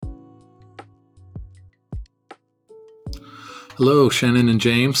Hello, Shannon and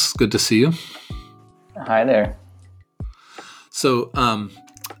James. Good to see you. Hi there. So,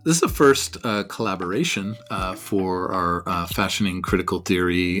 this is the first collaboration for our fashioning critical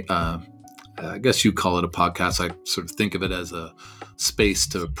theory. I guess you call it a podcast. I sort of think of it as a space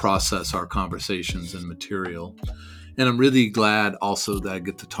to process our conversations and material. And I'm really glad also that I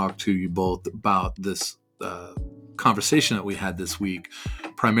get to talk to you both about this conversation that we had this week,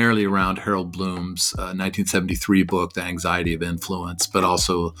 primarily around Harold Bloom's 1973 book, The Anxiety of Influence, but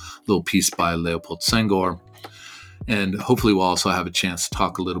also a little piece by Léopold Senghor. And hopefully we'll also have a chance to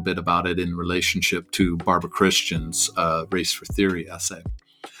talk a little bit about it in relationship to Barbara Christian's Race for Theory essay.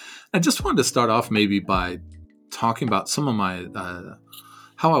 I just wanted to start off maybe by talking about some of my,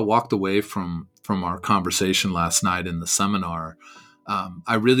 how I walked away from our conversation last night in the seminar.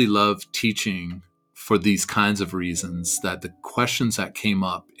 I really love teaching for these kinds of reasons, that the questions that came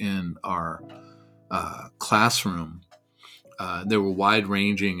up in our classroom, they were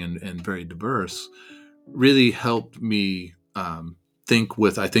wide-ranging and very diverse, really helped me think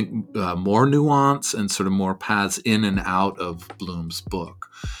with, I think, more nuance and sort of more paths in and out of Bloom's book.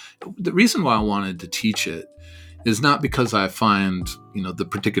 The reason why I wanted to teach it is not because I find, the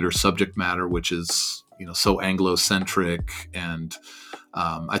particular subject matter, which is, so Anglo-centric, and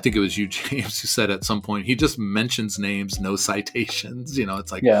I think it was you, James, who said at some point, he just mentions names, no citations.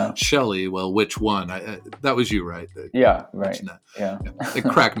 It's like, Yeah. Shelley, well, which one? That was you, right? Yeah, right. Yeah. It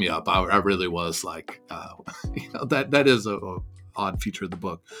cracked me up. I really was like, that is a odd feature of the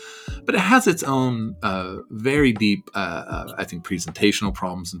book. But it has its own very deep, I think, presentational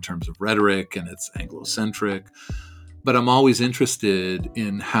problems in terms of rhetoric, and it's Anglo-centric. But I'm always interested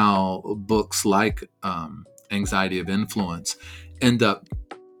in how books like Anxiety of Influence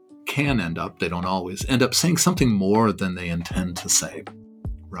can end up, they don't always, end up saying something more than they intend to say,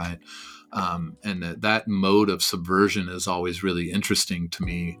 right? And that mode of subversion is always really interesting to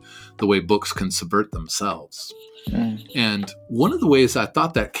me, the way books can subvert themselves. And one of the ways I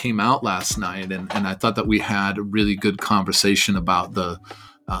thought that came out last night, and I thought that we had a really good conversation about the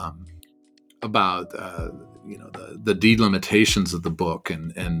delimitations of the book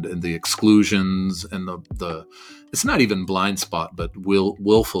and the exclusions and the it's not even blind spot, but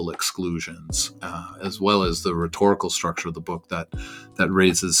willful exclusions, as well as the rhetorical structure of the book that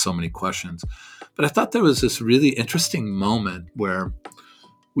raises so many questions. But I thought there was this really interesting moment where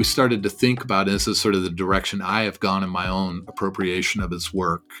we started to think about it. This is sort of the direction I have gone in my own appropriation of his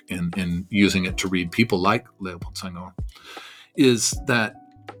work and using it to read people like Léopold Senghor, is that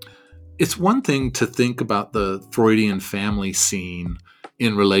it's one thing to think about the Freudian family scene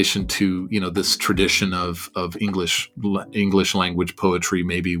in relation to, this tradition of English language poetry,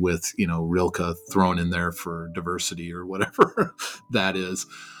 maybe with, Rilke thrown in there for diversity or whatever that is.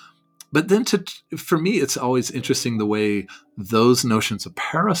 But then for me, it's always interesting the way those notions of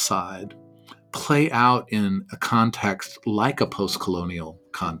parricide play out in a context like a post-colonial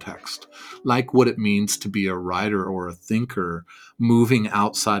context, like what it means to be a writer or a thinker moving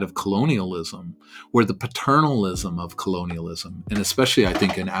outside of colonialism, where the paternalism of colonialism, and especially I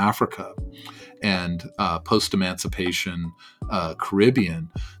think in Africa and post-emancipation Caribbean,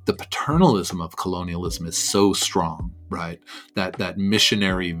 the paternalism of colonialism is so strong, right? That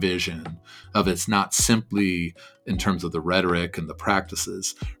missionary vision of it's not simply in terms of the rhetoric and the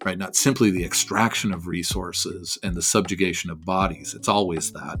practices, right? Not simply the extraction of resources and the subjugation of bodies. It's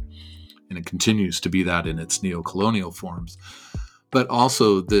always that, and it continues to be that in its neo-colonial forms. But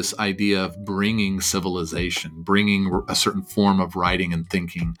also this idea of bringing civilization, bringing a certain form of writing and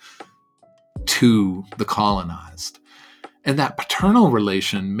thinking to the colonized. And that paternal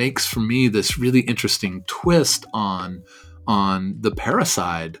relation makes for me this really interesting twist on the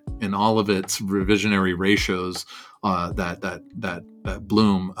parricide in all of its revisionary ratios that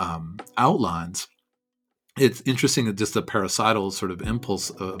Bloom outlines. It's interesting that just the parricidal sort of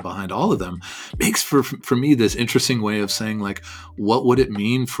impulse behind all of them makes for me this interesting way of saying, like, what would it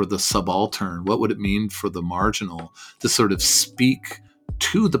mean for the subaltern? What would it mean for the marginal to sort of speak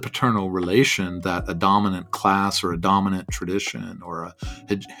to the paternal relation that a dominant class or a dominant tradition or a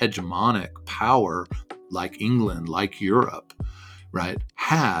hegemonic power like England, like Europe, right,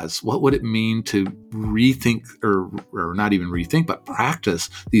 has? What would it mean to rethink or not even rethink, but practice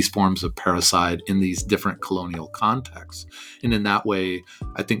these forms of parricide in these different colonial contexts? And in that way,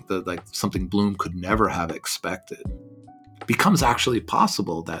 I think that like something Bloom could never have expected becomes actually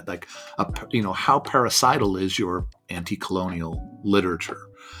possible, that like, how parricidal is your anti-colonial literature?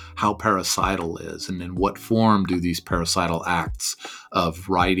 How parricidal is, and in what form do these parricidal acts of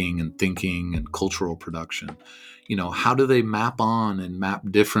writing and thinking and cultural production, how do they map on and map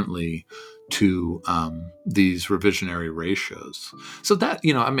differently to these revisionary ratios. So that,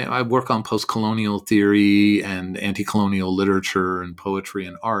 I work on post-colonial theory and anti-colonial literature and poetry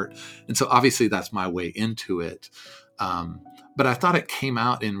and art. And so obviously that's my way into it. But I thought it came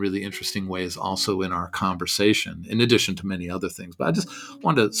out in really interesting ways also in our conversation, in addition to many other things. But I just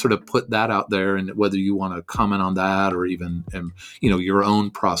wanted to sort of put that out there, and whether you want to comment on that or even, your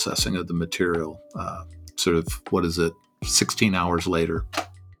own processing of the material, sort of, 16 hours later.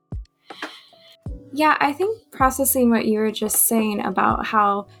 Yeah, I think processing what you were just saying about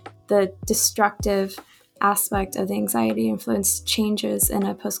how the destructive aspect of the anxiety influence changes in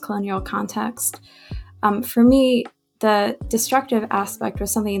a post-colonial context. For me, the destructive aspect was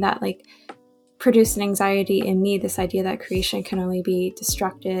something that produced an anxiety in me, this idea that creation can only be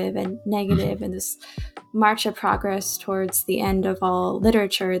destructive and negative, and this march of progress towards the end of all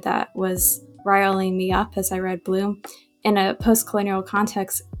literature that was riling me up as I read Bloom. In a post-colonial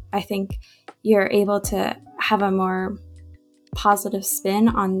context, I think you're able to have a more positive spin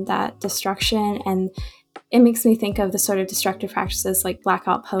on that destruction, and it makes me think of the sort of destructive practices like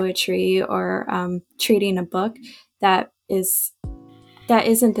blackout poetry or treating a book that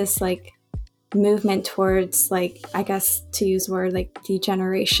isn't this movement towards I guess, to use a word like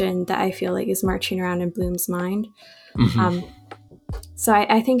degeneration, that I feel is marching around in Bloom's mind. Mm-hmm. So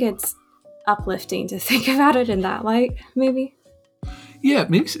I think it's uplifting to think about it in that light, maybe. Yeah,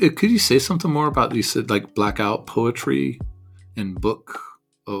 maybe could you say something more about, you said blackout poetry and book?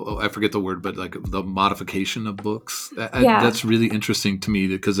 Oh, I forget the word, but the modification of books. That's really interesting to me,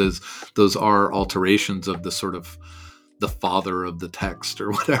 because those are alterations of the sort of the father of the text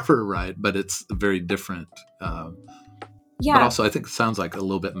or whatever, right? But it's very different. But also I think it sounds like a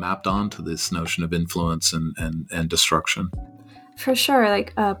little bit mapped onto this notion of influence and destruction. For sure,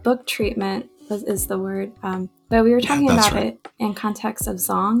 book treatment is the word. But we were talking about it in context of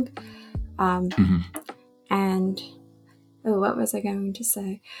Zong. And what was I going to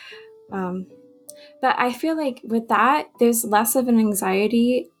say? But I feel with that, there's less of an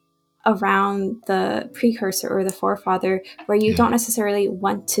anxiety around the precursor or the forefather, where you don't necessarily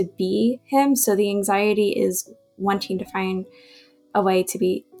want to be him. So the anxiety is wanting to find a way to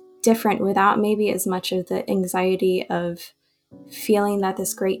be different without maybe as much of the anxiety of feeling that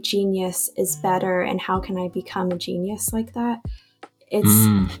this great genius is better, and how can I become a genius like that? It's,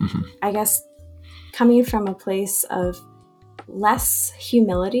 I guess, coming from a place of less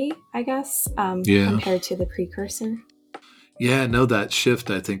humility, I guess, compared to the precursor. Yeah, no, that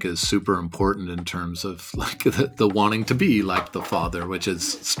shift I think is super important in terms of the wanting to be like the father, which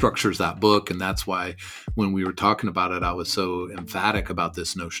structures that book. And that's why when we were talking about it, I was so emphatic about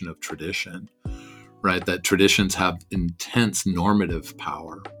this notion of tradition, right? That traditions have intense normative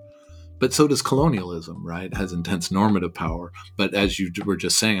power. But so does colonialism, right? It has intense normative power. But as you were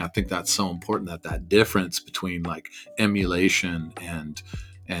just saying, I think that's so important, that difference between emulation and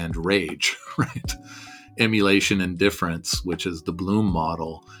rage, right? Emulation and difference, which is the Bloom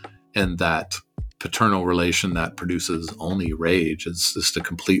model, and that paternal relation that produces only rage, is just a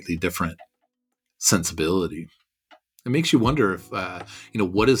completely different sensibility. It makes you wonder if,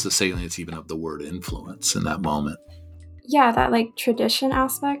 what is the salience even of the word influence in that moment? Yeah, that tradition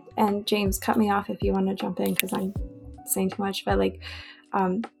aspect. And James, cut me off if you want to jump in, because I'm saying too much. But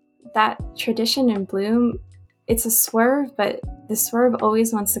that tradition in Bloom, it's a swerve, but the swerve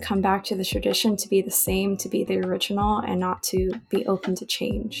always wants to come back to the tradition, to be the same, to be the original, and not to be open to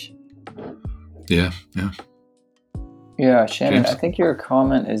change. Yeah. Yeah, Shannon, James? I think your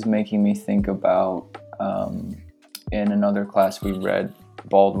comment is making me think about, in another class we read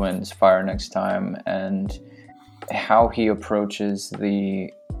Baldwin's Fire Next Time, and how he approaches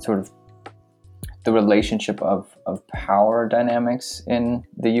the sort of the relationship of power dynamics in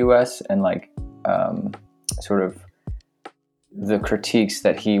the US, and sort of the critiques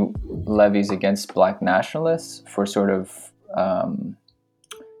that he levies against Black nationalists for sort of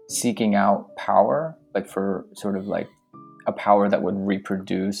seeking out power, for sort of a power that would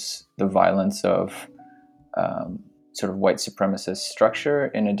reproduce the violence of sort of white supremacist structure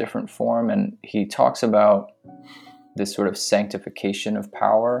in a different form. And he talks about this sort of sanctification of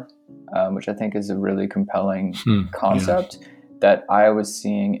power, which I think is a really compelling concept that I was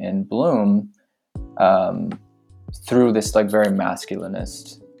seeing in Bloom through this very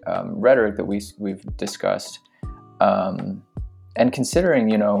masculinist rhetoric that we've discussed. And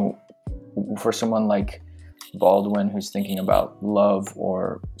considering, for someone like Baldwin, who's thinking about love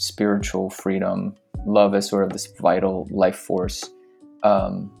or spiritual freedom, love as sort of this vital life force,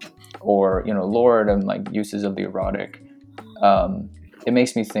 or Lord and uses of the erotic, it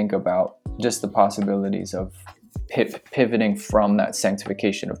makes me think about just the possibilities of pivoting from that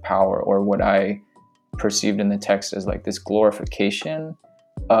sanctification of power, or what I perceived in the text as like this glorification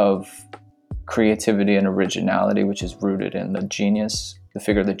of creativity and originality, which is rooted in the genius, the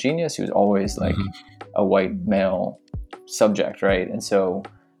figure of the genius, who's always like a white male subject, right? And so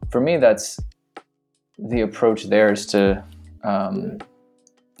for me, that's the approach there, is to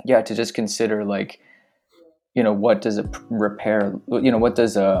to just consider, like, what does a repair, what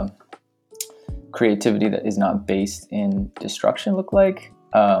does a creativity that is not based in destruction look like?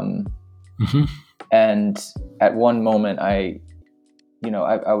 And at one moment I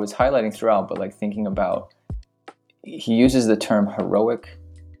was highlighting throughout, but like thinking about, he uses the term heroic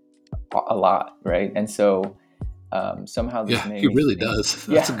a lot, right? And so somehow this he really does.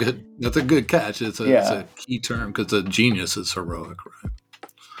 That's a good catch. It's a key term, because a genius is heroic, right?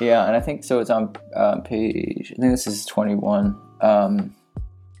 Yeah, and I think so. It's on page, I think this is 21.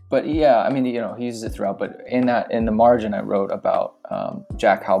 But yeah, I mean, he uses it throughout. But in the margin, I wrote about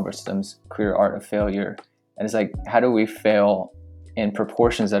Jack Halberstam's Queer Art of Failure, and it's like, how do we fail in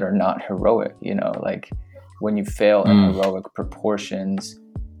proportions that are not heroic? Like when you fail in heroic proportions,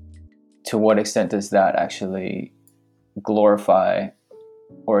 to what extent does that actually glorify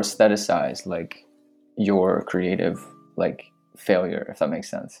or aestheticize like your creative like failure, if that makes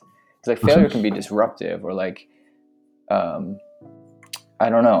sense? Because like failure can be disruptive, or like I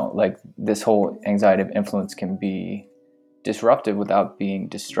don't know, like this whole anxiety of influence can be disruptive without being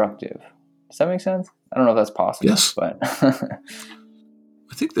destructive. Does that make sense? I don't know if that's possible. Yes, but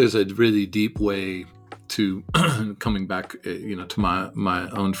I think there's a really deep way to coming back, to my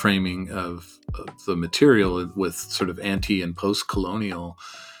own framing of the material with sort of anti and post-colonial.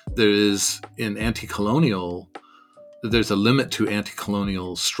 There is, in anti-colonial, there's a limit to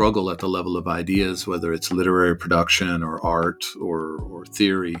anti-colonial struggle at the level of ideas, whether it's literary production or art or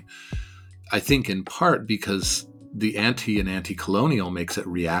theory. I think in part because the anti and anti-colonial makes it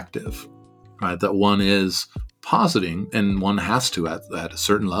reactive, right? That one is positing, and one has to at a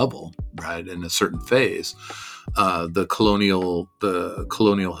certain level, right, in a certain phase. The colonial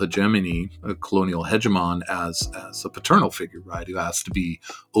hegemony, a colonial hegemon as a paternal figure, right, who has to be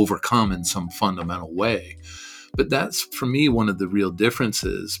overcome in some fundamental way. But that's, for me, one of the real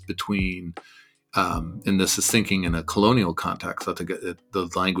differences between, and this is thinking in a colonial context. I think the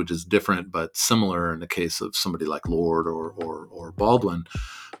language is different, but similar in the case of somebody like Lord or Baldwin.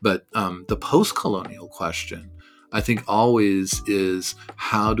 But the post-colonial question, I think, always is,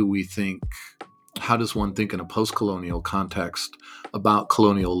 how does one think in a post-colonial context about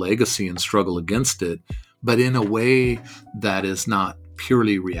colonial legacy and struggle against it, but in a way that is not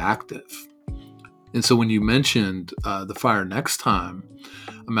purely reactive? And so when you mentioned The Fire Next Time,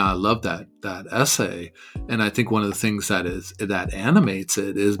 I mean, I love that essay. And I think one of the things that animates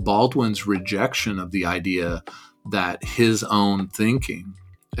it is Baldwin's rejection of the idea that his own thinking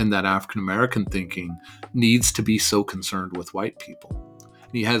and that African-American thinking needs to be so concerned with white people.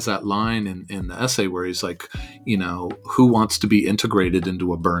 And he has that line in the essay where he's like, who wants to be integrated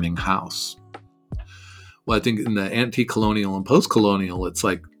into a burning house? Well, I think in the anti-colonial and post-colonial, it's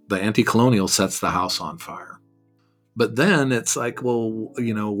like the anti-colonial sets the house on fire. But then it's like, well,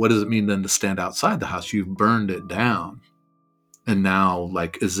 what does it mean then to stand outside the house? You've burned it down. And now,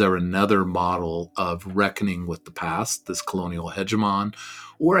 like, is there another model of reckoning with the past, this colonial hegemon?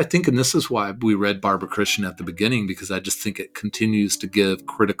 Or I think, and this is why we read Barbara Christian at the beginning, because I just think it continues to give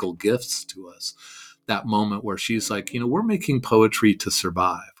critical gifts to us. That moment where she's like, we're making poetry to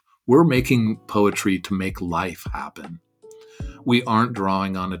survive. We're making poetry to make life happen. We aren't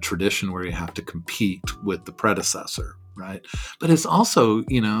drawing on a tradition where you have to compete with the predecessor, right? But it's also,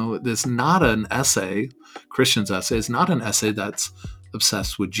 there's not an essay, Christian's essay is not an essay that's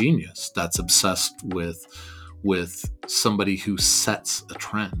obsessed with genius, that's obsessed with somebody who sets a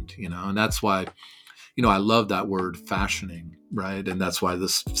trend, and that's why, I love that word fashioning, right? And that's why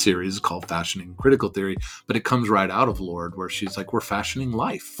this series is called Fashioning Critical Theory, but it comes right out of Lord, where she's like, we're fashioning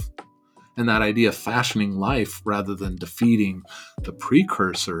life. And that idea of fashioning life rather than defeating the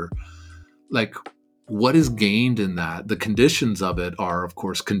precursor, like, what is gained in that? The conditions of it are, of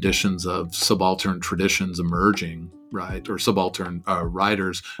course, conditions of subaltern traditions emerging, right? Or subaltern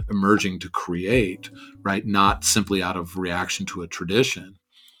writers emerging to create, right? Not simply out of reaction to a tradition.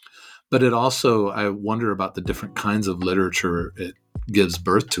 But it also, I wonder about the different kinds of literature it gives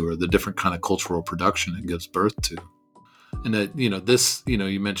birth to, or the different kind of cultural production it gives birth to. And that, this,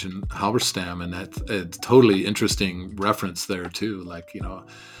 you mentioned Halberstam, and that's a totally interesting reference there too. Like,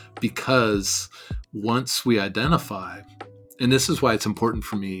 because once we identify And this is why it's important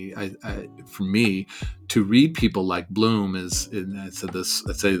for me, for me, to read people like Bloom. And I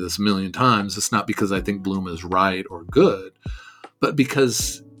say this a million times. It's not because I think Bloom is right or good, but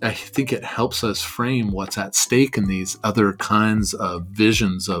because I think it helps us frame what's at stake in these other kinds of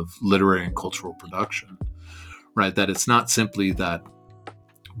visions of literary and cultural production, right? That it's not simply that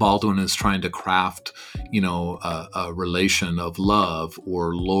Baldwin is trying to craft, a relation of love,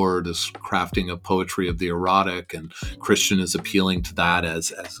 or Lord is crafting a poetry of the erotic, and Christian is appealing to that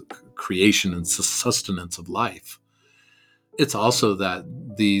as creation and sustenance of life. It's also that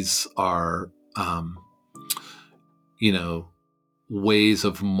these are, ways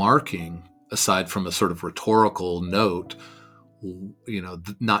of marking, aside from a sort of rhetorical note,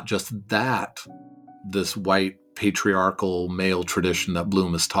 not just that this white patriarchal male tradition that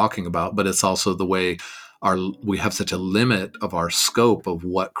Bloom is talking about, but it's also the way we have such a limit of our scope of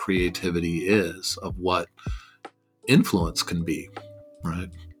what creativity is, of what influence can be, right?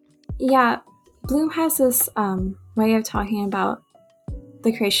 Yeah, Bloom has this way of talking about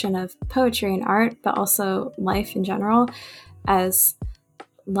the creation of poetry and art, but also life in general, as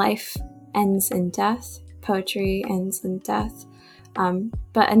life ends in death, poetry ends in death.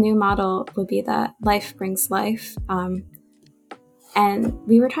 But a new model would be that life brings life. And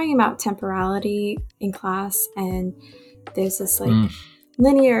we were talking about temporality in class, and there's this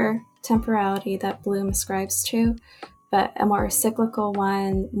linear temporality that Bloom ascribes to, but a more cyclical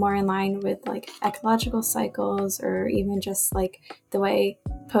one, more in line with like ecological cycles, or even just like the way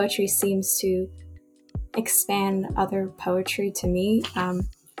poetry seems to expand other poetry to me,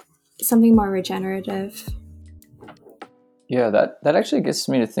 something more regenerative. Yeah, that actually gets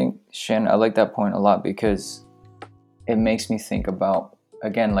me to think, Shannon, I like that point a lot, because it makes me think about,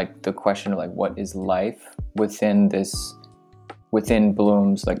 again, like the question of like, what is life within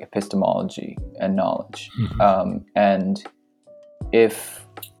Bloom's like epistemology and knowledge. And if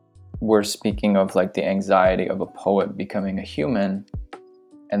we're speaking of like the anxiety of a poet becoming a human,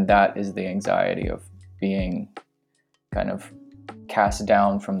 and that is the anxiety of being kind of cast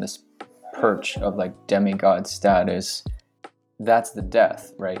down from this perch of like demigod status, that's the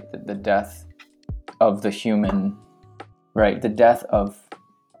death, right? The death of the human, right? The death of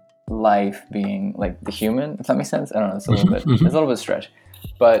life being like the human, if that makes sense. I don't know, it's a little bit stretch.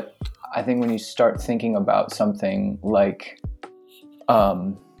 But I think when you start thinking about something like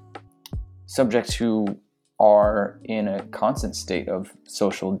subjects who are in a constant state of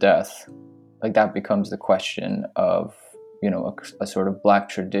social death, like that becomes the question of, a sort of Black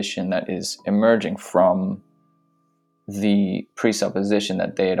tradition that is emerging from the presupposition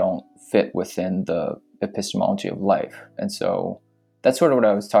that they don't fit within the epistemology of life. And so that's sort of what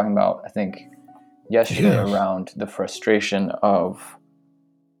I was talking about, I think, yesterday, around the frustration of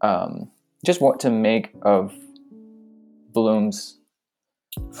just what to make of Bloom's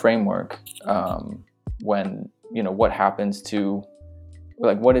framework, when, what happens to,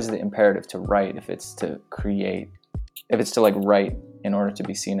 like, what is the imperative to write if it's to create, if it's to like write in order to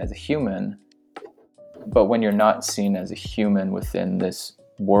be seen as a human. But when you're not seen as a human within this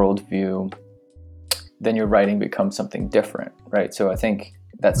worldview, then your writing becomes something different, right? So I think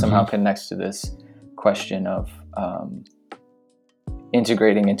that somehow connects to this question of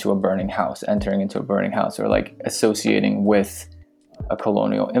integrating into a burning house, entering into a burning house, or like associating with a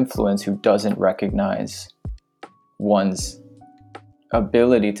colonial influence who doesn't recognize one's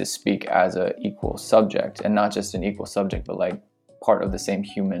ability to speak as an equal subject, and not just an equal subject, but like part of the same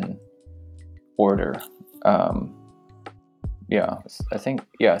human order. I think,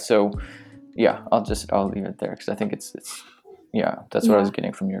 so I'll leave it there, because I think it's that's what I was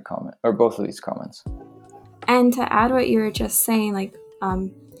getting from your comment, or both of these comments. And to add what you were just saying, like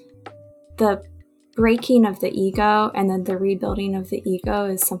the breaking of the ego and then the rebuilding of the ego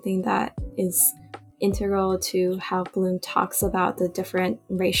is something that is integral to how Bloom talks about the different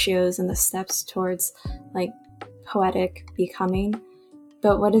ratios and the steps towards like poetic becoming.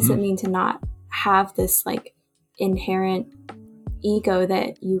 But what does it mean to not have this like inherent ego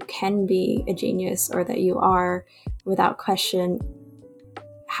that you can be a genius, or that you are without question?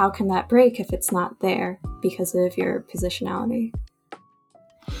 How can that break if it's not there because of your positionality?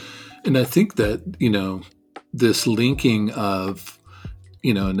 And I think that, this linking of,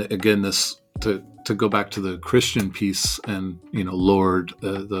 and again, this to go back to the Christian piece and, Lord,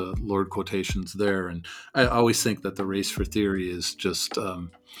 the Lord quotations there. And I always think that the Race for Theory is just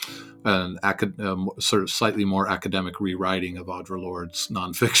an sort of slightly more academic rewriting of Audre Lorde's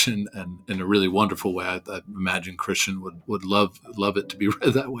nonfiction, and in a really wonderful way. I imagine Christian would love it to be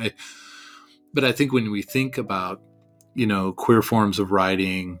read that way. But I think when we think about, queer forms of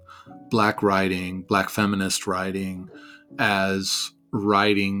writing, Black feminist writing, as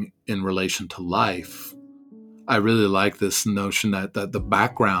writing in relation to life, I really like this notion that the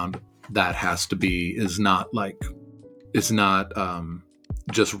background that has to be is not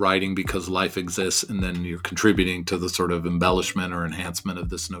just writing because life exists and then you're contributing to the sort of embellishment or enhancement of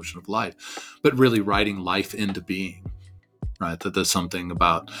this notion of life, but really writing life into being, right? That there's something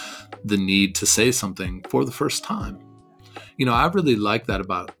about the need to say something for the first time. I really like that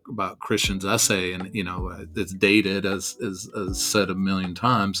about Christian's essay, and it's dated as said a million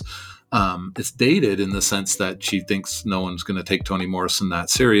times. It's dated in the sense that she thinks no one's going to take Toni Morrison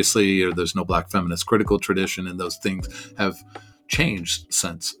that seriously, or there's no Black feminist critical tradition, and those things have changed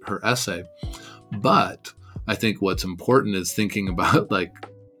since her essay. But I think what's important is thinking about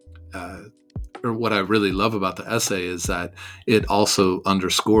or what I really love about the essay is that it also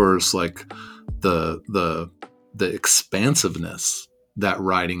underscores the expansiveness that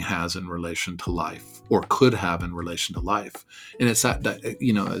writing has in relation to life, or could have in relation to life. And it's that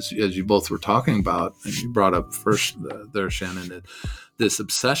as you both were talking about, and you brought up first there, Shannon, this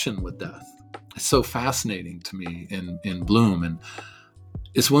obsession with death. It's so fascinating to me in Bloom, and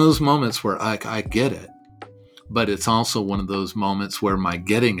it's one of those moments where I get it, but it's also one of those moments where my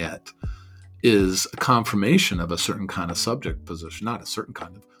getting it is a confirmation of a certain kind of subject position, not a certain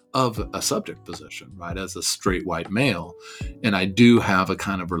kind of a subject position, right? As a straight white male. And I do have a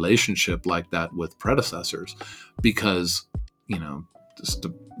kind of relationship like that with predecessors, because, just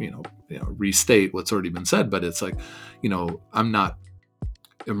to, restate what's already been said, but it's like, I'm not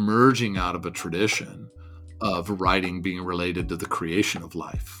emerging out of a tradition of writing being related to the creation of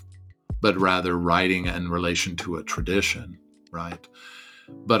life, but rather writing in relation to a tradition, right?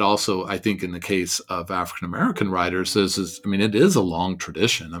 But also, I think in the case of African-American writers, it is a long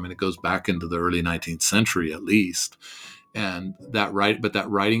tradition. It goes back into the early 19th century at least. And that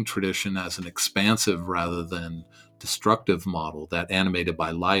writing tradition as an expansive rather than destructive model, that animated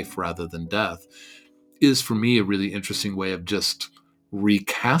by life rather than death, is for me a really interesting way of just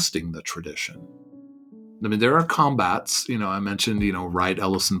recasting the tradition. There are combats, I mentioned, Wright,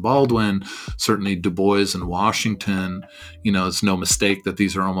 Ellison, Baldwin, certainly Du Bois and Washington. It's no mistake that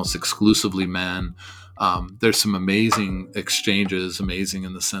these are almost exclusively men. There's some amazing exchanges, amazing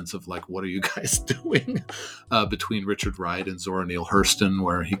in the sense of what are you guys doing, between Richard Wright and Zora Neale Hurston,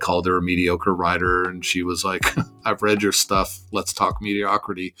 where he called her a mediocre writer and she was like, I've read your stuff, let's talk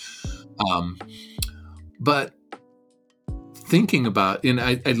mediocrity. But thinking about,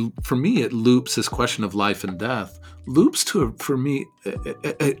 for me, it loops this question of life and death, loops to, for me,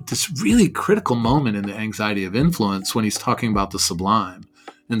 this really critical moment in the Anxiety of Influence when he's talking about the sublime.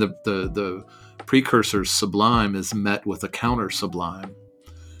 And the precursor's sublime is met with a counter sublime.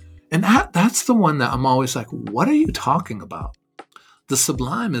 And that's the one that I'm always like, what are you talking about? The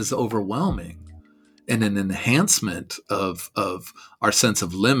sublime is overwhelming and an enhancement of our sense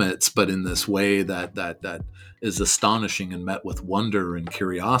of limits, but in this way that is astonishing and met with wonder and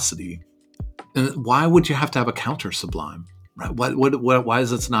curiosity. And why would you have to have a counter sublime? Right? Why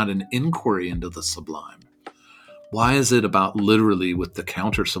is it not an inquiry into the sublime? Why is it about literally with the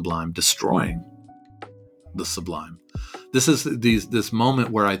counter sublime destroying the sublime? This is this moment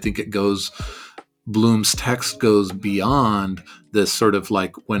where I think Bloom's text goes beyond this sort of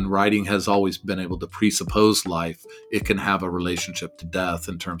when writing has always been able to presuppose life, it can have a relationship to death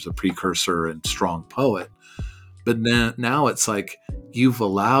in terms of precursor and strong poet. But now it's like you've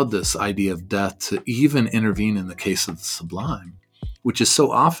allowed this idea of death to even intervene in the case of the sublime, which is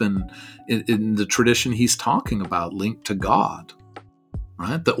so often in the tradition he's talking about linked to God,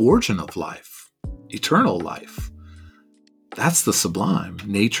 right? The origin of life, eternal life. That's the sublime,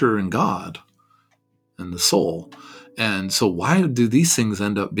 nature and God and the soul. And so why do these things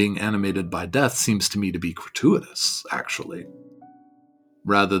end up being animated by death seems to me to be gratuitous, actually.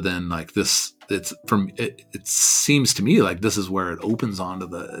 Rather than this, it seems to me like this is where it opens onto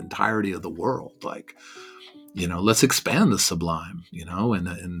the entirety of the world. Let's expand the sublime,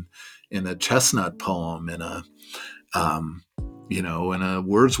 in a Chestnut poem, in a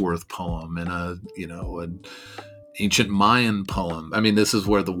Wordsworth poem, in an ancient Mayan poem. This is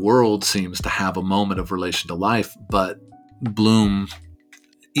where the world seems to have a moment of relation to life, but Bloom,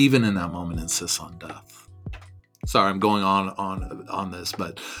 even in that moment, insists on death. Sorry, I'm going on this,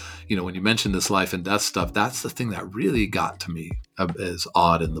 but when you mentioned this life and death stuff, that's the thing that really got to me as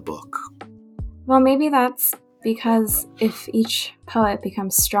odd in the book. Well, maybe that's because if each poet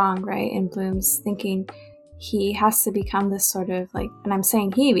becomes strong, right, in Bloom's thinking, he has to become this sort of and I'm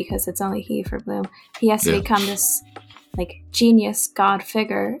saying he because it's only he for Bloom, he has to become this genius God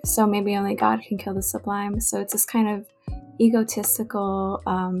figure, so maybe only God can kill the sublime. So it's this kind of egotistical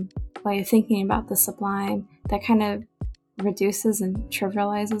way of thinking about the sublime that kind of reduces and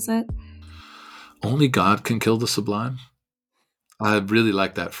trivializes it. Only God can kill the sublime. I really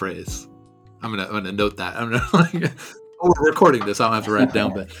like that phrase. I'm gonna note that. We're recording this. I don't have to write it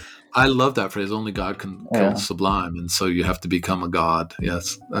down, but I love that phrase. Only God can kill the sublime, and so you have to become a god.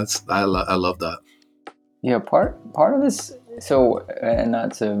 Yes, I love that. Yeah, part of this. So, and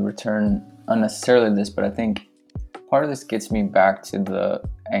not to return unnecessarily to this, but I think part of this gets me back to the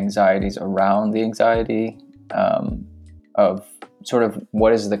anxieties around the anxiety of sort of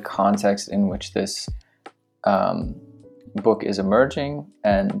what is the context in which this book is emerging,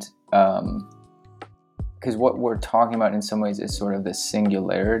 and because what we're talking about in some ways is sort of this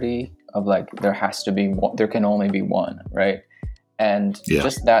singularity of like there can only be one, right? And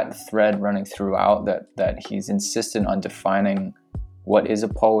just that thread running throughout, that he's insistent on defining what is a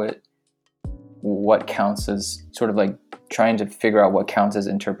poet, what counts as sort of like trying to figure out what counts as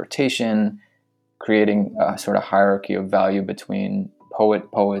interpretation, creating a sort of hierarchy of value between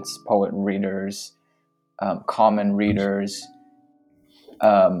poets, poet readers, common readers,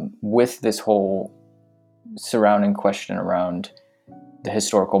 with this whole surrounding question around the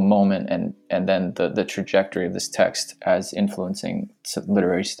historical moment and then the trajectory of this text as influencing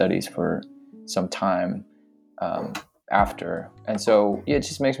literary studies for some time after. And so it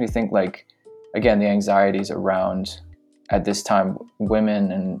just makes me think, like, again, the anxieties around, at this time,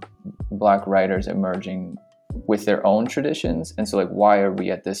 women and Black writers emerging with their own traditions. And so, like, why are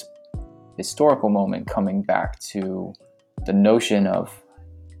we at this historical moment coming back to the notion of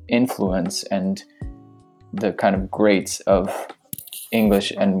influence and the kind of greats of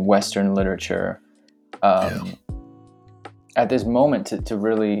English and Western literature at this moment to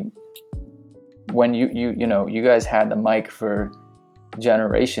really, when you guys had the mic for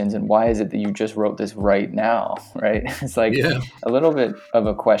generations, and why is it that you just wrote this right now, right? It's like a little bit of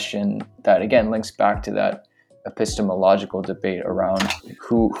a question that again links back to that epistemological debate around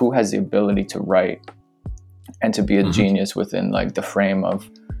who has the ability to write and to be a genius within like the frame of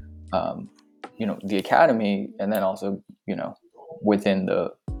the academy, and then also within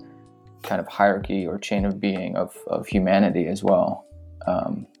the kind of hierarchy or chain of being of humanity as well.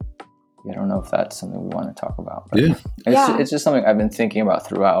 I don't know if that's something we want to talk about, but it's just something I've been thinking about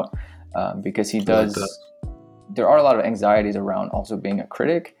throughout, because he does, there are a lot of anxieties around also being a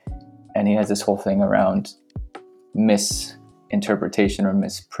critic, and he has this whole thing around misinterpretation or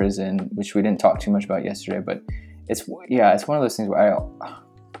misprison, which we didn't talk too much about yesterday, but it's one of those things where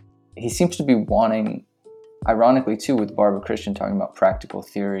he seems to be wanting, ironically too, with Barbara Christian talking about practical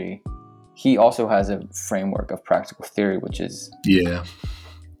theory, he also has a framework of practical theory, which is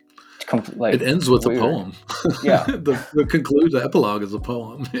it ends with weird. A poem. Yeah. the conclusion, the epilogue is a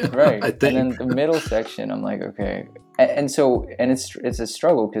poem. Right. I think. And then the middle section, I'm like, okay. And it's a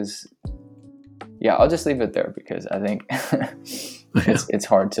struggle because, I'll just leave it there because I think it's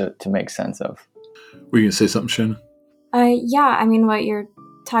hard to make sense of. Were you going to say something, Shannon? I mean, what you're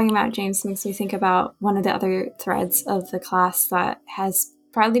talking about, James, makes me think about one of the other threads of the class that has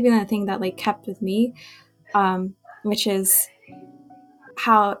probably been the thing that like kept with me, which is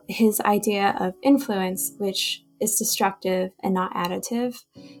how his idea of influence, which is destructive and not additive,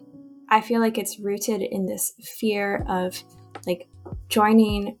 I feel like it's rooted in this fear of like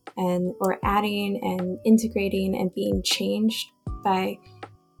joining and or adding and integrating and being changed by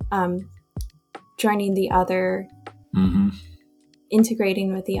joining the other,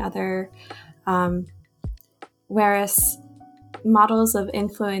 integrating with the other, whereas models of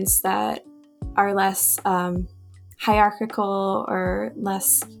influence that are less hierarchical or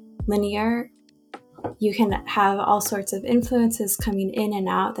less linear, you can have all sorts of influences coming in and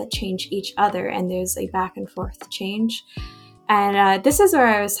out that change each other, and there's a back and forth change. And this is where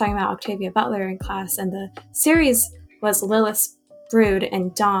I was talking about Octavia Butler in class, and the series was Lilith's Brood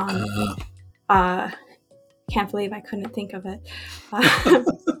and Dawn. Can't believe I couldn't think of it.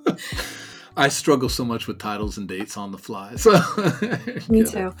 I struggle so much with titles and dates on the fly. So Me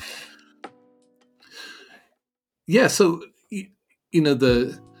too. Yeah, so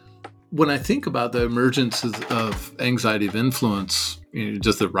when I think about the emergence of anxiety of influence,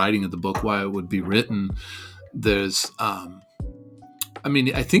 just the writing of the book, why it would be written, there's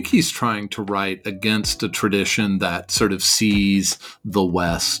I think he's trying to write against a tradition that sort of sees the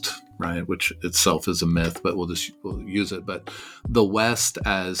West, right, which itself is a myth, but we'll use it, but the West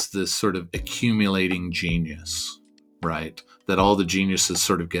as this sort of accumulating genius, right? That all the geniuses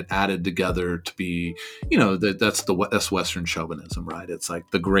sort of get added together to be, that's Western chauvinism, right? It's like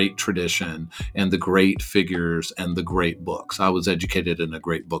the great tradition and the great figures and the great books. I was educated in a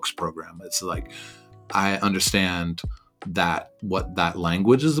great books program. It's like, I understand that what that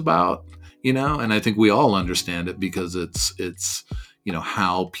language is about, and I think we all understand it because it's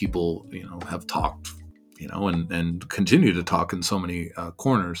how people have talked, and continue to talk in so many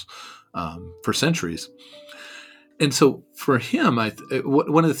corners for centuries. And so for him,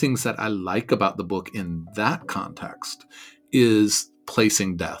 one of the things that I like about the book in that context is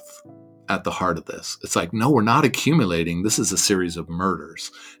placing death at the heart of this. It's like, no, we're not accumulating. This is a series of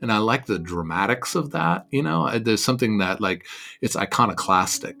murders. And I like the dramatics of that. There's something that, like, it's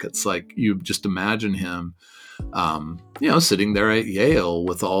iconoclastic. It's like, you just imagine him, sitting there at Yale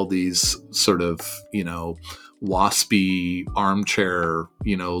with all these sort of, waspy armchair,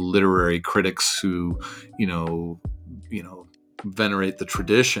 literary critics who, venerate the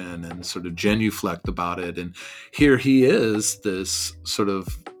tradition and sort of genuflect about it. And here he is, this sort of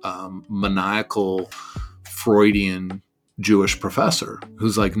maniacal Freudian Jewish professor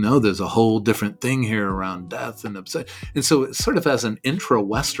who's like, no, there's a whole different thing here around death and upset. And so it's sort of as an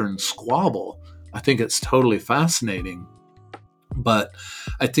intra-Western squabble, I think it's totally fascinating. But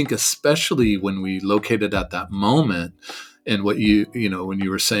I think especially when we located at that moment, and what when you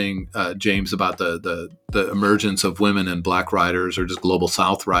were saying, James, about the emergence of women and Black writers, or just global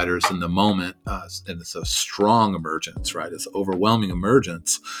South writers in the moment, and it's a strong emergence, right? It's overwhelming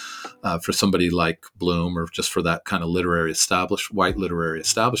emergence for somebody like Bloom, or just for that kind of white literary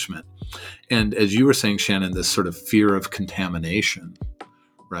establishment. And as you were saying, Shannon, this sort of fear of contamination,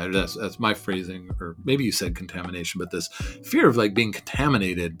 right? That's my phrasing, or maybe you said contamination, but this fear of like being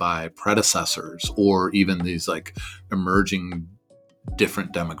contaminated by predecessors, or even these like emerging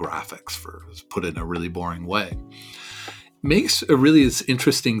different demographics, for put it in a really boring way, makes a really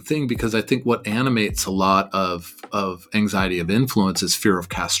interesting thing, because I think what animates a lot of anxiety of influence is fear of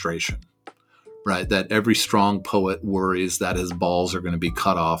castration, right? That every strong poet worries that his balls are going to be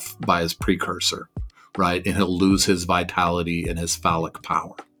cut off by his precursor, right? And he'll lose his vitality and his phallic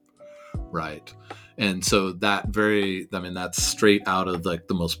power, right? And so that's straight out of like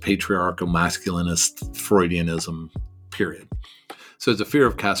the most patriarchal masculinist Freudianism period. So it's a fear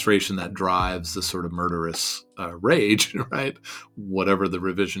of castration that drives the sort of murderous rage, right? Whatever the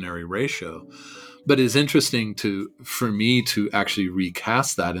revisionary ratio. But it's interesting for me to actually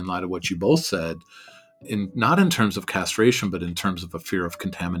recast that in light of what you both said, not in terms of castration, but in terms of a fear of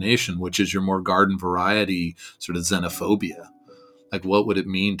contamination, which is your more garden variety sort of xenophobia. Like, what would it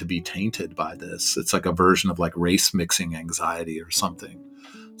mean to be tainted by this? It's like a version of like race mixing anxiety or something.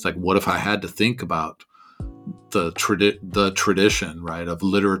 It's like, what if I had to think about the tradition, right, of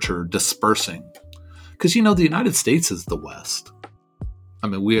literature dispersing? Because, the United States is the West. I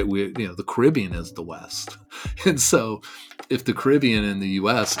mean, we the Caribbean is the West. And so if the Caribbean and the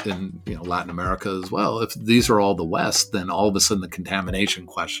U.S. and, Latin America as well, if these are all the West, then all of a sudden the contamination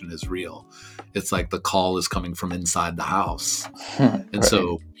question is real. It's like the call is coming from inside the house. And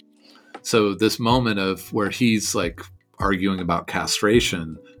right. So this moment of where he's like arguing about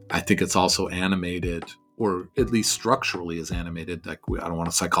castration, I think it's also animated, or at least structurally is animated. Like, I don't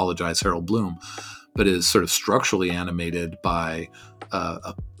want to psychologize Harold Bloom, but is sort of structurally animated by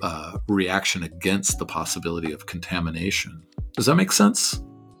a reaction against the possibility of contamination. Does that make sense?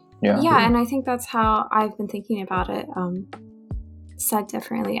 Yeah, and I think that's how I've been thinking about it, said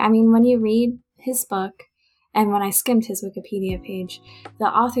differently. I mean, when you read his book, and when I skimmed his Wikipedia page, the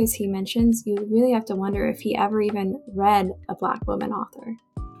authors he mentions, you really have to wonder if he ever even read a Black woman author.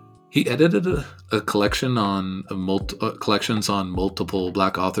 He edited a collection on collections on multiple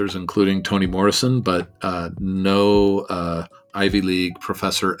Black authors, including Toni Morrison, but no Ivy League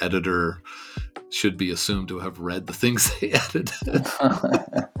professor editor should be assumed to have read the things they edited.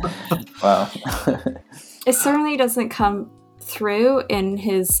 Wow. It certainly doesn't come through in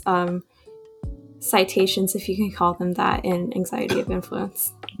his citations, if you can call them that, in Anxiety of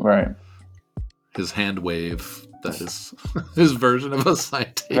Influence. Right. His hand wave. That is his version of a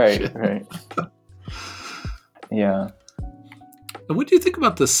citation. Right. Yeah. And what do you think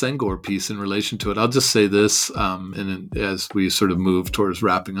about the Senghor piece in relation to it? I'll just say this, and as we sort of move towards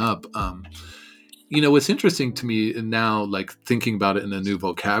wrapping up, what's interesting to me now, like thinking about it in a new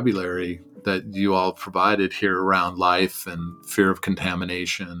vocabulary that you all provided here around life and fear of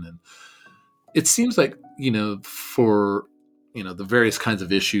contamination. And it seems like, for the various kinds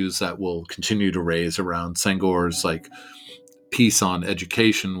of issues that we'll continue to raise around Senghor's like piece on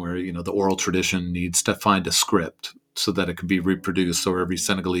education, where, the oral tradition needs to find a script so that it can be reproduced. So every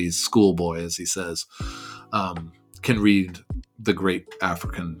Senegalese schoolboy, as he says, can read the great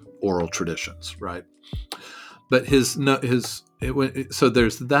African oral traditions. Right. But so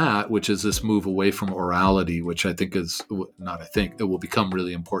there's that, which is this move away from orality, which I think it will become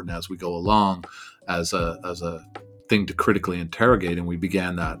really important as we go along as a thing to critically interrogate, and we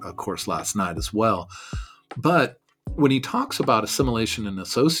began that, of course, last night as well. But when he talks about assimilation and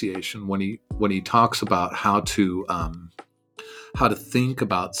association, when he talks about how to think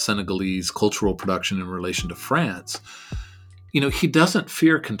about Senegalese cultural production in relation to France, he doesn't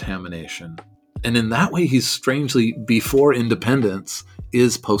fear contamination. And in that way, he's strangely, before independence,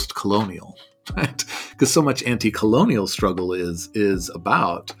 is post-colonial, right? Because so much anti-colonial struggle is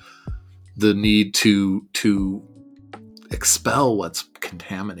about the need to expel what's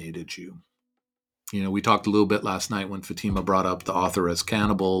contaminated you. We talked a little bit last night when Fatima brought up the author as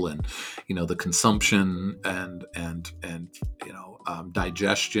cannibal, and the consumption and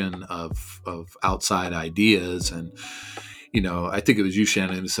digestion of outside ideas. And I think it was you,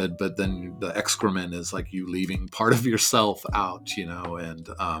 Shannon, who said, but then the excrement is like you leaving part of yourself out. And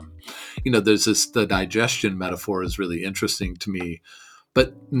there's the digestion metaphor is really interesting to me,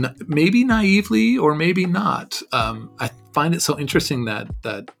 but maybe naively or maybe not. I find it so interesting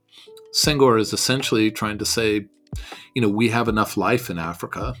that Senghor is essentially trying to say, we have enough life in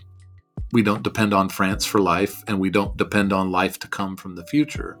Africa. We don't depend on France for life, and we don't depend on life to come from the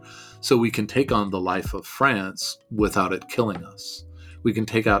future. So we can take on the life of France without it killing us. We can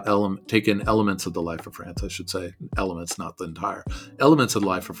take in elements of the life of France, I should say, elements, not the entire, elements of the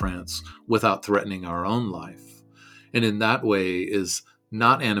life of France without threatening our own life. And in that way is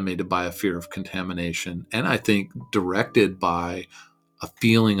not animated by a fear of contamination, and I think directed by a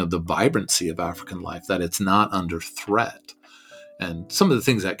feeling of the vibrancy of African life, that it's not under threat. And some of the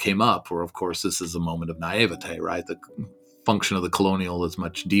things that came up were, of course, this is a moment of naivete, right? The function of the colonial is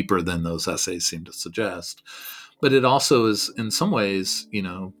much deeper than those essays seem to suggest. But it also is, in some ways,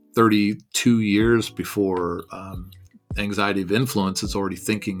 32 years before anxiety of influence, it's already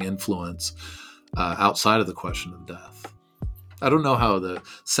thinking influence outside of the question of death. I don't know how the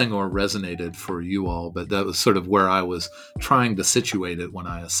Senghor resonated for you all, but that was sort of where I was trying to situate it when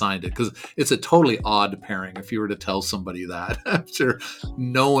I assigned it, because it's a totally odd pairing. If you were to tell somebody that, I'm sure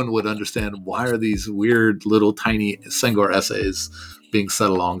no one would understand why are these weird little tiny Senghor essays being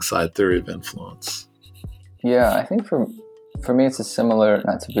set alongside theory of influence. Yeah, I think for me it's a similar,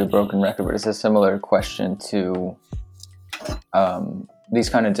 not to be a broken record, but it's a similar question to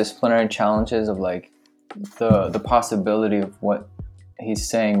these kind of disciplinary challenges of like, the possibility of what he's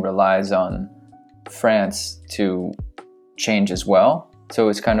saying relies on France to change as well. So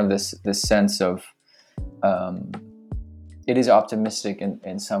it's kind of this sense of it is optimistic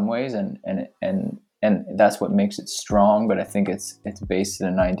in some ways, and that's what makes it strong. But I think it's based in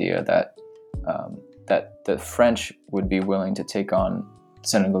an idea that that the French would be willing to take on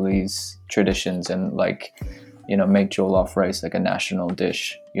Senegalese traditions and make jollof rice like a national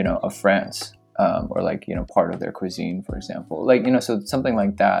dish, of France. Or part of their cuisine, for example, so something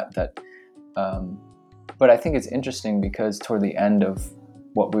like that. But I think it's interesting because toward the end of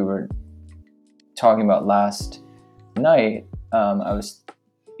what we were talking about last night, I was,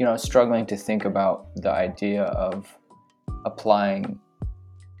 struggling to think about the idea of applying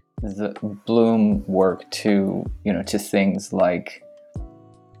the Bloom work to things like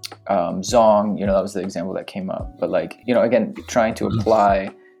Zong. That was the example that came up. But again, trying to apply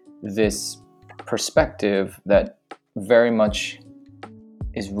this perspective that very much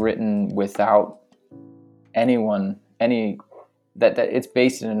is written without that it's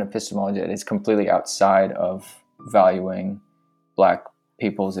based in an epistemology that is completely outside of valuing Black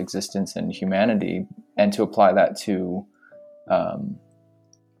people's existence and humanity, and to apply that to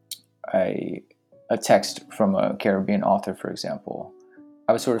a text from a Caribbean author, for example.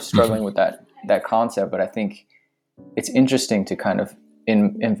 I was sort of struggling with that concept, but I think it's interesting to kind of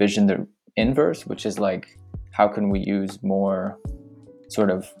envision the inverse, which is how can we use more sort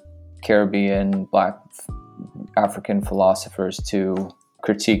of Caribbean, Black African philosophers to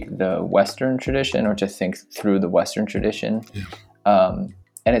critique the Western tradition or to think through the Western tradition. Yeah.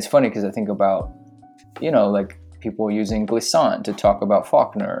 And it's funny because I think about, people using Glissant to talk about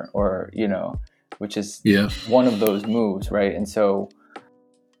Faulkner or, which is one of those moves, right? And so,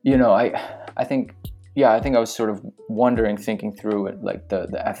 I think I was sort of wondering, thinking through it,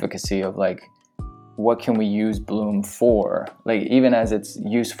 the efficacy of what can we use Bloom for? Even as it's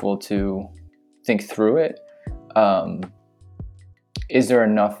useful to think through it, is there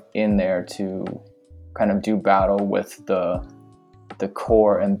enough in there to kind of do battle with the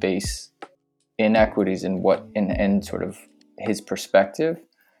core and base inequities in sort of his perspective?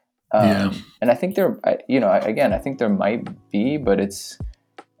 And I think I think there might be, but it's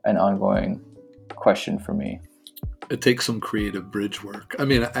an ongoing question for me. It takes some creative bridge work. I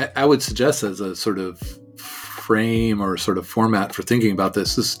mean, I would suggest as a sort of frame or sort of format for thinking about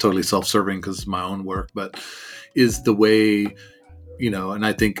this is totally self-serving because it's my own work, but is the way, and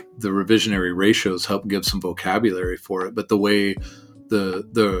I think the revisionary ratios help give some vocabulary for it, but the way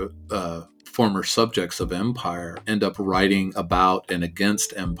the former subjects of empire end up writing about and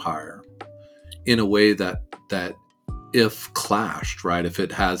against empire in a way that if clashed, right, if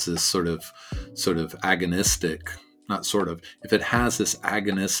it has this sort of agonistic, if it has this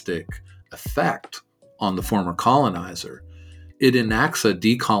agonistic effect on the former colonizer, it enacts a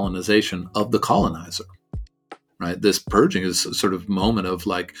decolonization of the colonizer, right? This purging is a sort of moment of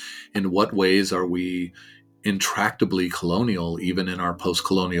like, in what ways are we intractably colonial, even in our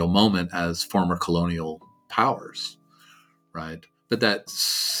post-colonial moment as former colonial powers, right? But that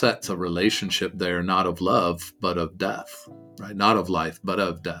sets a relationship there, not of love, but of death, right? Not of life, but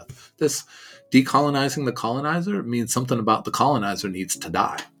of death. This decolonizing the colonizer means something about the colonizer needs to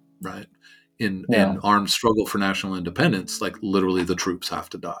die, right? In armed struggle for national independence, like literally the troops have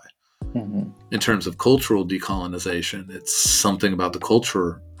to die. Mm-hmm. In terms of cultural decolonization, it's something about the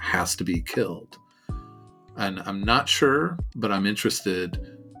culture has to be killed. And I'm not sure, but I'm interested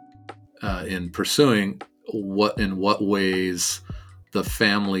in pursuing in what ways the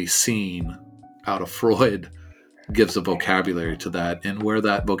family scene out of Freud gives a vocabulary to that, and where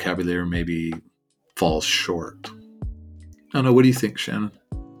that vocabulary maybe falls short. I don't know. What do you think, Shannon?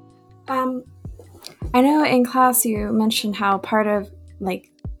 I know in class you mentioned how part of like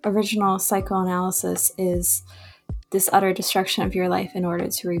original psychoanalysis is this utter destruction of your life in order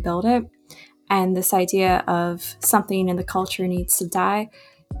to rebuild it. And this idea of something in the culture needs to die.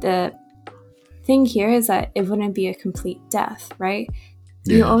 The thing here is that it wouldn't be a complete death, right?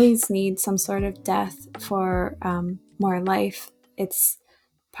 Yeah. You always need some sort of death for more life. It's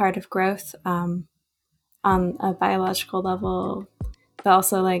part of growth on a biological level, but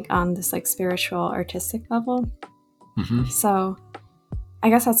also like on this like spiritual, artistic level. Mm-hmm. So I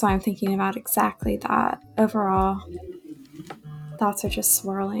guess that's why I'm thinking about exactly that. Overall, thoughts are just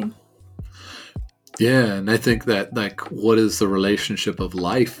swirling. Yeah, and I think that, like, what is the relationship of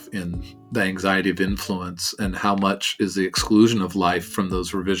life in the anxiety of influence, and how much is the exclusion of life from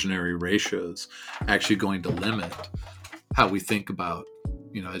those revisionary ratios actually going to limit how we think about,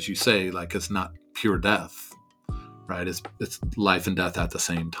 as you say, like, it's not pure death, right? It's life and death at the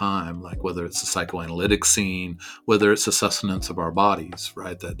same time, like whether it's the psychoanalytic scene, whether it's the sustenance of our bodies,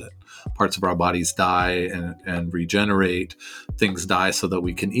 right? That parts of our bodies die and regenerate, things die so that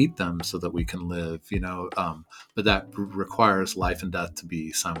we can eat them, so that we can live, but that requires life and death to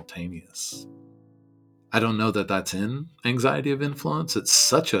be simultaneous. I don't know that that's in anxiety of influence. It's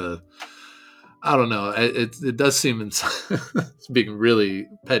such a, I don't know. It does seem, being really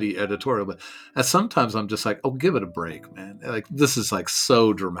petty editorial, but sometimes I'm just like, oh, give it a break, man. Like, this is like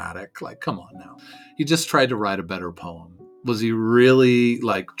so dramatic. Like, come on now. He just tried to write a better poem. Was he really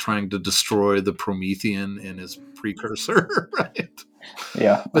like trying to destroy the Promethean in his precursor? Right?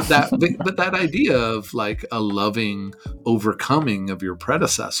 Yeah. But that idea of like a loving overcoming of your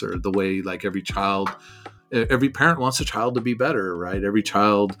predecessor, the way like every parent wants a child to be better, right? Every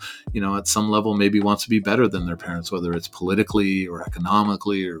child, at some level maybe wants to be better than their parents, whether it's politically or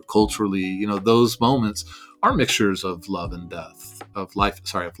economically or culturally. Those moments are mixtures of love and death, of life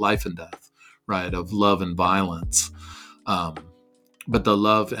and death, right? Of love and violence. But the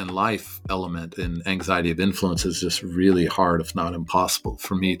love and life element in anxiety of influence is just really hard, if not impossible,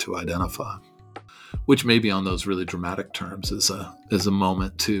 for me to identify. Which maybe on those really dramatic terms is a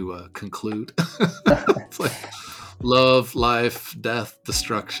moment to conclude. It's like love, life, death,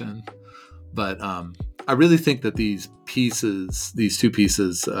 destruction. But I really think that these two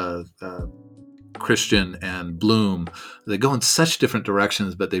pieces, Christian and Bloom, they go in such different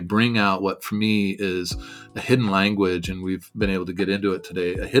directions, but they bring out what for me is a hidden language, and we've been able to get into it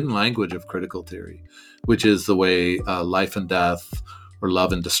today, a hidden language of critical theory, which is the way life and death or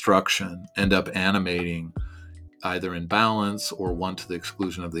love and destruction end up animating, either in balance or one to the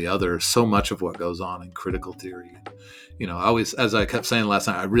exclusion of the other, so much of what goes on in critical theory. I always, as I kept saying last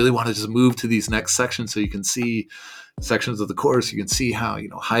night, I really want to just move to these next sections so you can see sections of the course. You can see how,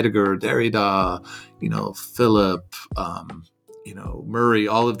 Heidegger, Derrida, Philip, Murray,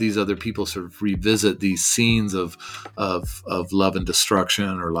 all of these other people sort of revisit these scenes of love and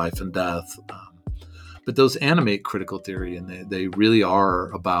destruction or life and death. But those animate critical theory, and they really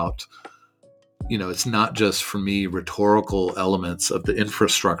are about, it's not just, for me, rhetorical elements of the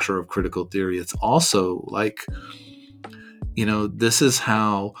infrastructure of critical theory. It's also like, this is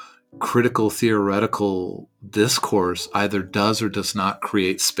how critical theoretical discourse either does or does not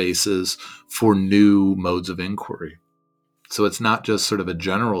create spaces for new modes of inquiry. So it's not just sort of a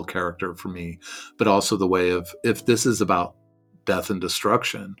general character for me, but also the way of, if this is about death and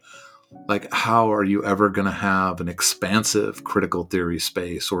destruction, Like, how are you ever going to have an expansive critical theory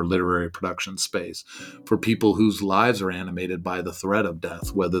space or literary production space for people whose lives are animated by the threat of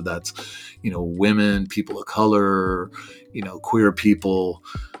death, whether that's, women, people of color, queer people,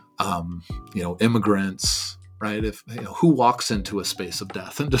 immigrants, right? If who walks into a space of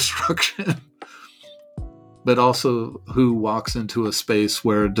death and destruction, but also who walks into a space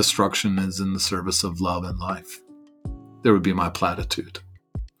where destruction is in the service of love and life? There would be my platitude.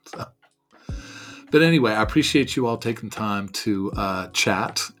 So. But anyway, I appreciate you all taking time to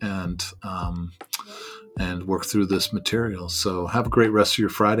chat and work through this material. So have a great rest of your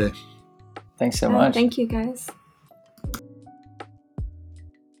Friday. Thanks so much. Thank you, guys.